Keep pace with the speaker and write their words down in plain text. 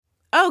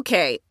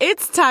Okay,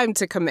 it's time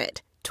to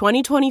commit.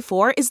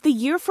 2024 is the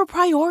year for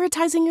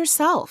prioritizing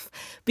yourself.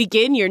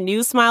 Begin your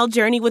new smile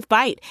journey with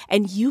Byte,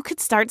 and you could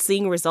start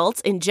seeing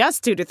results in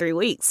just 2 to 3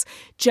 weeks.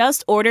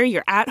 Just order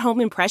your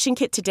at-home impression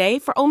kit today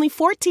for only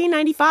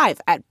 $14.95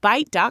 at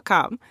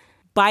Byte.com.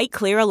 Byte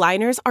Clear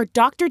aligners are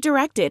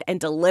doctor-directed and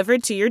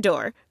delivered to your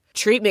door.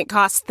 Treatment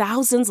costs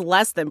thousands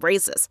less than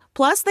braces.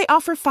 Plus, they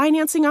offer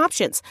financing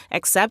options,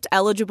 accept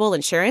eligible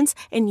insurance,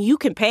 and you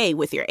can pay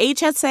with your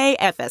HSA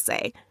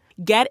FSA.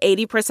 Get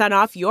 80%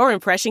 off your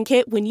impression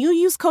kit when you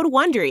use code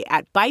WONDERY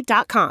at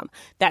Byte.com.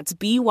 That's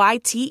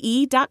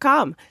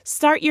BYTE.com.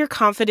 Start your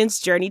confidence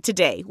journey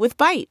today with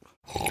Byte.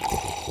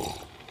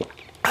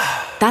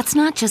 That's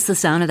not just the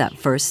sound of that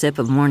first sip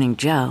of Morning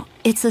Joe.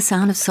 It's the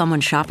sound of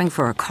someone shopping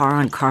for a car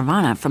on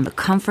Carvana from the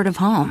comfort of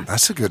home.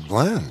 That's a good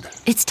blend.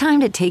 It's time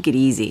to take it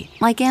easy,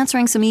 like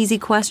answering some easy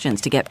questions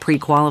to get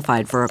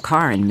pre-qualified for a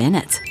car in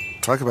minutes.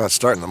 Talk about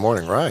starting the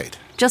morning right.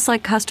 Just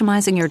like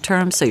customizing your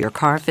terms so your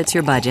car fits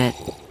your budget.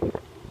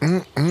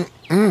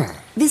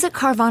 Visit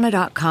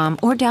Carvana.com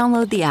or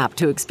download the app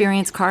to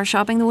experience car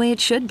shopping the way it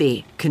should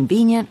be.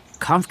 Convenient,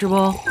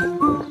 comfortable.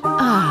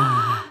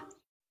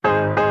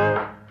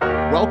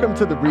 Welcome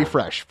to The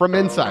Refresh from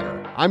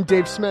Insider. I'm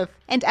Dave Smith.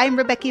 And I'm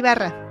Rebecca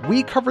Ibarra.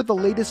 We cover the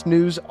latest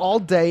news all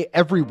day,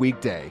 every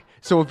weekday.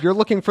 So if you're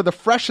looking for the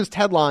freshest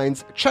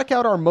headlines, check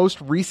out our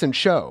most recent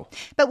show.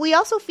 But we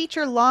also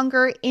feature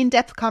longer,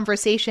 in-depth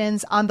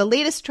conversations on the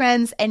latest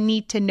trends and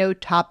need-to-know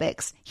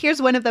topics.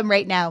 Here's one of them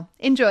right now.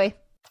 Enjoy.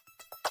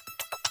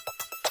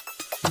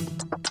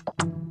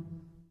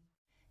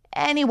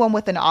 Anyone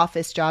with an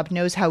office job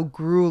knows how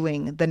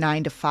grueling the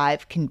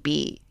 9-to-5 can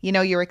be. You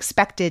know, you're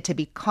expected to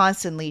be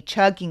constantly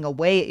chugging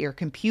away at your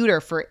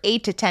computer for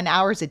 8 to 10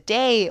 hours a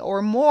day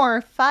or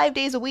more, 5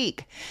 days a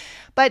week.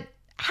 But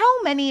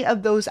how many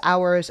of those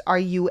hours are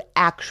you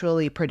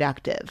actually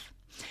productive?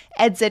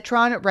 Ed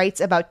Zitron writes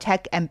about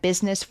tech and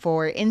business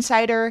for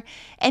Insider,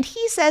 and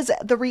he says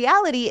the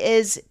reality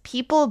is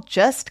people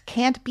just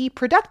can't be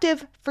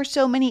productive for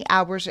so many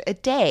hours a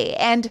day,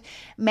 and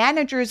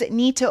managers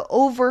need to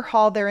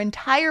overhaul their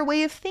entire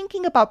way of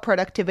thinking about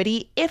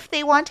productivity if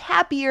they want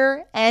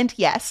happier and,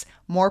 yes,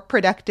 more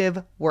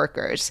productive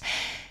workers.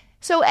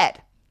 So,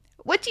 Ed,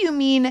 what do you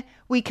mean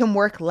we can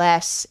work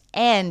less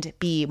and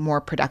be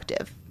more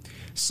productive?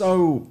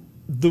 So,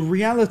 the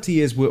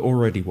reality is we're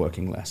already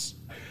working less.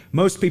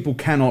 Most people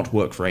cannot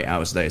work for 8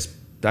 hours a day. It's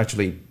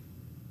actually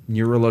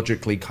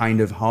neurologically kind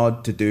of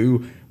hard to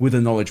do with a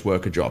knowledge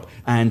worker job.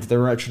 And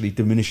there are actually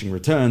diminishing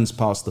returns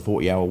past the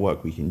 40-hour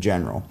work week in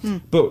general.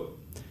 But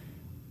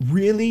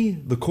really,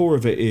 the core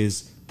of it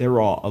is there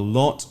are a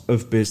lot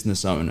of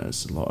business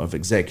owners, a lot of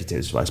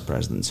executives, vice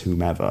presidents,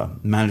 whomever,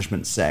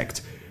 management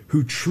sect,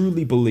 who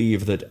truly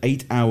believe that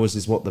 8 hours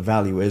is what the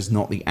value is,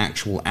 not the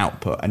actual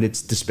output. And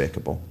it's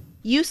despicable.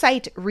 You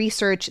cite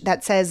research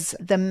that says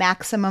the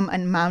maximum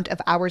amount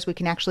of hours we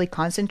can actually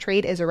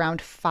concentrate is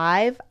around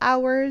 5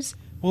 hours.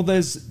 Well,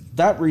 there's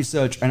that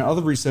research and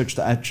other research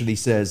that actually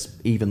says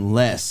even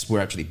less.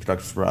 We're actually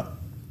productive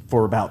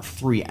for about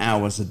 3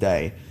 hours a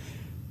day.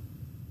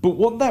 But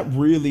what that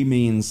really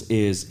means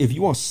is if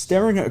you are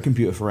staring at a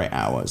computer for 8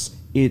 hours,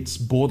 it's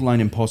borderline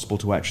impossible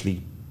to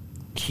actually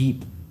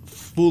keep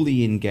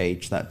fully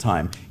engaged that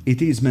time.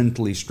 It is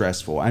mentally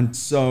stressful. And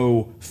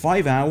so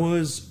 5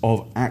 hours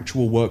of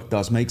actual work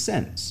does make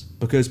sense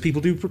because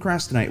people do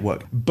procrastinate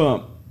work.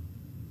 But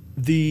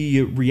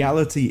the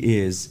reality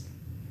is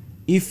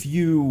if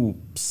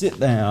you sit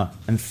there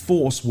and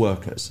force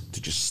workers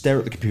to just stare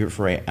at the computer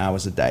for 8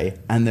 hours a day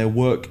and their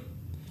work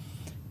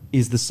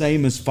is the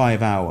same as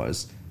 5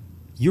 hours,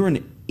 you're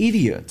an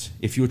idiot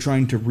if you're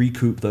trying to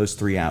recoup those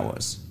 3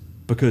 hours.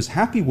 Because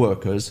happy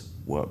workers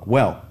work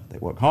well. They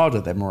work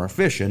harder, they're more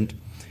efficient,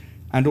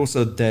 and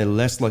also they're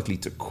less likely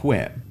to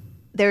quit.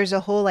 There's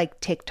a whole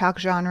TikTok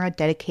genre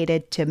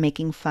dedicated to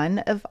making fun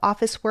of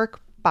office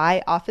work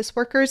by office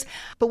workers.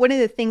 But one of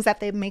the things that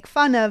they make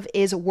fun of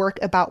is work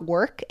about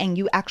work, and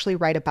you actually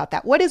write about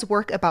that. What is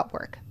work about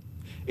work?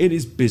 It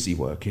is busy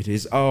work. It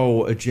is,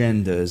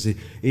 agendas.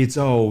 It's,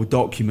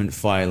 document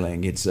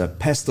filing. It's a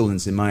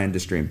pestilence in my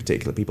industry in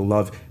particular. People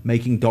love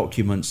making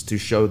documents to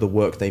show the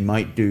work they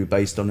might do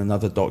based on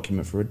another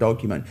document for a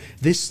document.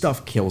 This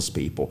stuff kills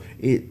people.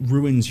 It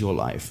ruins your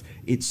life.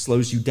 It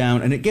slows you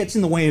down, and it gets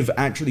in the way of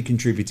actually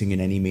contributing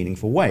in any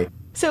meaningful way.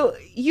 So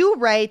you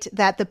write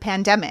that the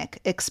pandemic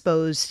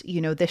exposed,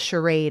 the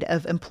charade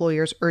of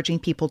employers urging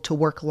people to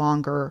work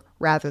longer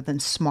rather than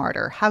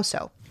smarter. How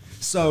so?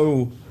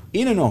 So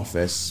in an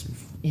office,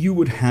 you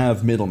would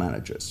have middle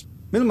managers.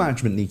 Middle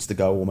management needs to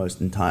go almost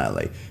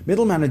entirely.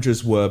 Middle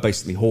managers were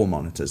basically hall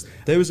monitors.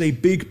 There was a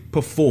big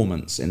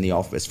performance in the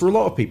office for a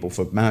lot of people,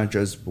 for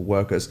managers, for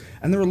workers,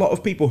 and there were a lot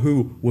of people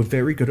who were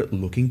very good at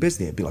looking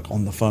busy. They'd be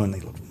on the phone,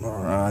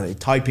 they're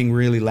typing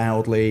really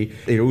loudly.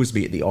 They'd always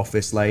be at the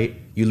office late.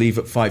 You leave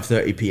at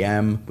 5:30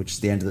 p.m., which is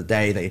the end of the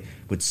day. They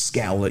would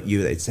scowl at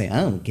you. They'd say,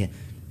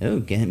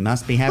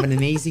 must be having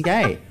an easy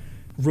day.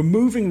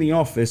 Removing the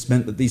office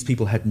meant that these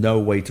people had no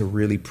way to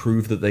really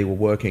prove that they were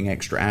working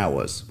extra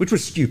hours, which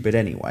was stupid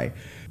anyway.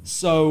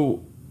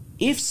 So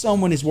If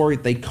someone is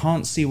worried they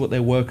can't see what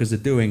their workers are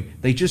doing,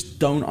 they just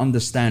don't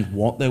understand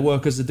what their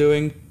workers are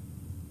doing.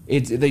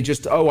 They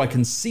just, I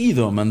can see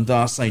them and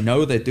thus I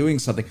know they're doing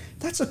something.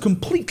 That's a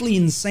completely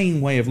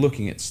insane way of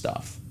looking at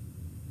stuff.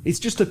 It's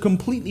just a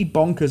completely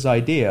bonkers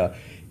idea.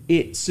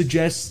 It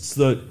suggests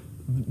that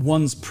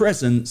one's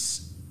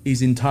presence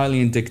is entirely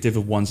indicative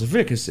of one's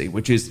efficacy,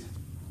 which is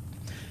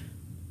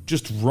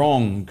just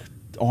wrong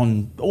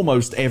on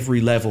almost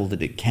every level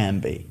that it can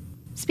be.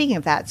 Speaking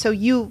of that, so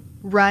you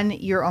run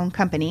your own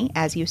company,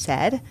 as you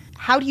said.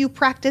 How do you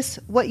practice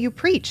what you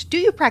preach? Do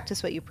you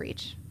practice what you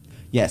preach?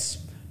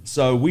 Yes.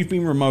 So we've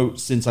been remote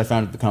since I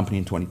founded the company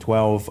in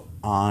 2012.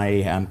 I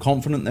am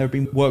confident there have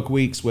been work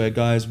weeks where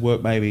guys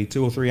work maybe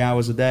 2 or 3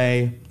 hours a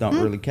day, don't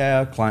really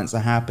care. Clients are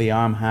happy,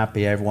 I'm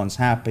happy, everyone's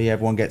happy,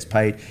 everyone gets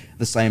paid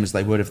the same as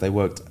they would if they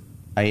worked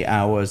 8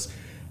 hours.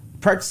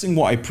 Practicing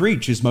what I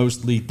preach is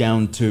mostly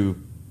down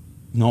to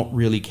not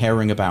really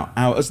caring about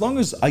hours. As long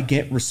as I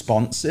get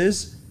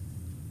responses,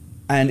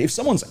 and if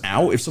someone's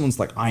out, if someone's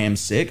like, I am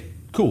sick,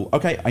 cool,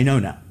 okay, I know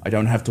now. I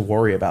don't have to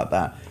worry about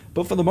that.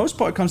 But for the most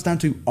part, it comes down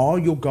to, are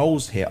your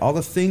goals here? Are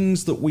the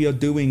things that we are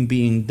doing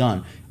being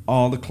done?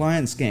 Are the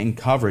clients getting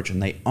coverage?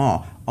 And they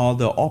are. Are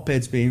the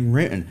op-eds being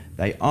written?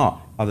 They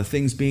are. Are the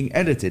things being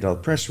edited? Are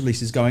the press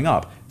releases going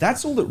up?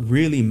 That's all that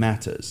really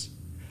matters.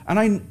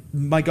 And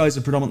my guys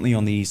are predominantly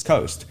on the East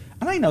Coast.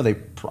 And I know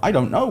I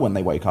don't know when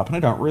they wake up, and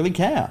I don't really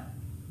care.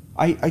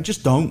 I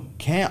just don't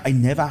care. I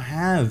never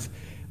have.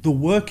 The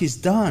work is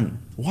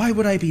done. Why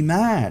would I be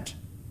mad?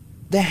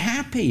 They're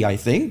happy, I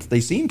think.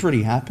 They seem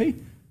pretty happy.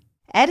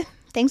 Ed,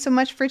 thanks so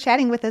much for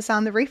chatting with us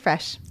on The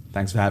Refresh.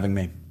 Thanks for having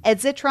me. Ed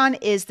Zitron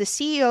is the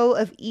CEO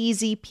of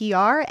Easy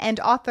PR and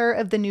author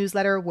of the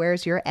newsletter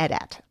Where's Your Ed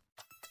At?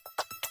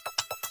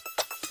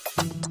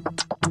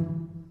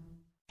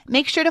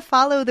 Make sure to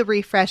follow The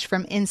Refresh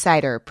from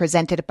Insider,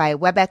 presented by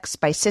WebEx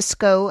by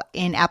Cisco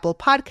in Apple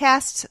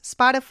Podcasts,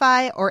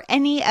 Spotify, or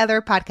any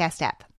other podcast app.